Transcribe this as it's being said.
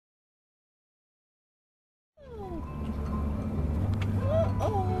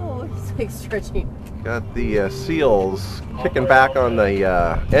It's like stretching. Got the seals kicking back on the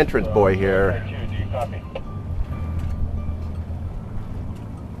entrance buoy here.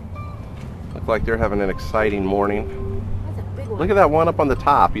 Look like they're having an exciting morning. That's a big one. Look at that one up on the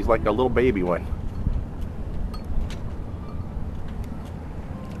top. He's like a little baby one.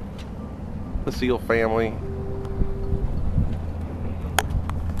 The seal family.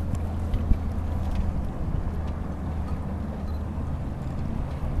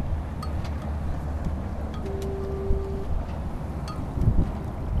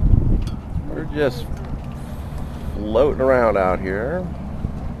 We're just floating around out here.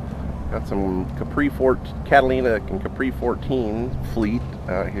 Got some Catalina and Capri 14 fleet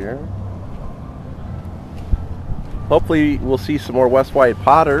out here. Hopefully we'll see some more West White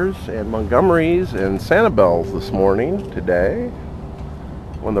Potters and Montgomerys and Sanibels this morning, today,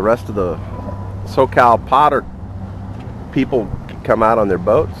 when the rest of the SoCal Potter people come out on their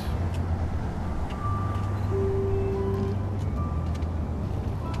boats.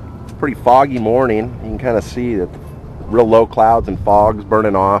 Pretty foggy morning. You can kind of see that real low clouds and fogs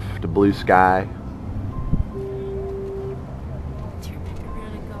burning off to blue sky.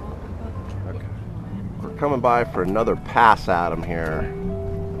 Okay. We're coming by for another pass at them here.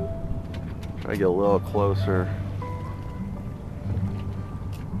 Try to get a little closer.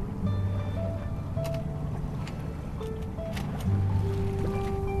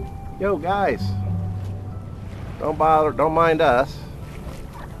 Yo guys, don't bother, don't mind us.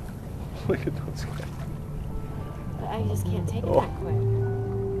 Look at those guys. I just can't take it that quick.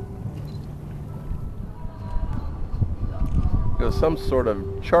 It was some sort of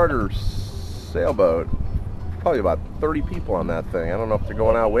charter sailboat. Probably about 30 people on that thing. I don't know if they're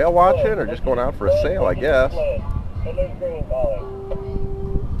going out whale watching or just going out for a sail, I guess.